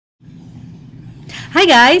Hi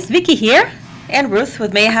guys, Vicky here. And Ruth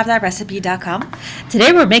with mayIhavethatrecipe.com.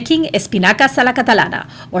 Today we're making Espinacas a la catalana,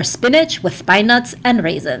 or spinach with pine nuts and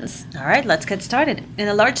raisins. All right, let's get started. In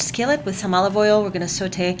a large skillet with some olive oil, we're going to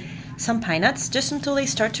saute some pine nuts just until they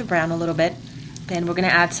start to brown a little bit. Then we're going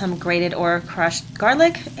to add some grated or crushed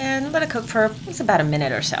garlic and let it cook for about a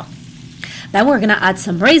minute or so. Then we're going to add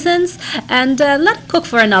some raisins and let it cook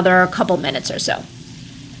for another couple minutes or so.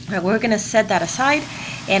 All right, we're going to set that aside,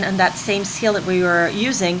 and on that same skillet we were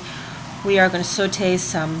using, we are going to saute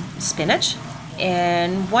some spinach,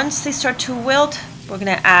 and once they start to wilt, we're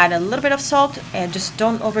going to add a little bit of salt, and just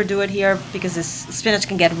don't overdo it here because this spinach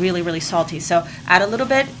can get really salty. So add a little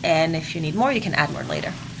bit, and if you need more, you can add more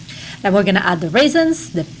later. Then we're going to add the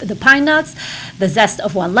raisins, the pine nuts, the zest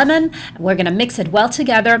of one lemon. We're going to mix it well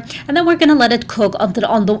together, and then we're going to let it cook until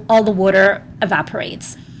all the water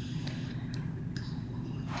evaporates.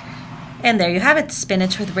 And there you have it,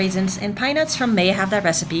 spinach with raisins and pine nuts from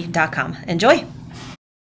mayIhavethatrecipe.com. Enjoy!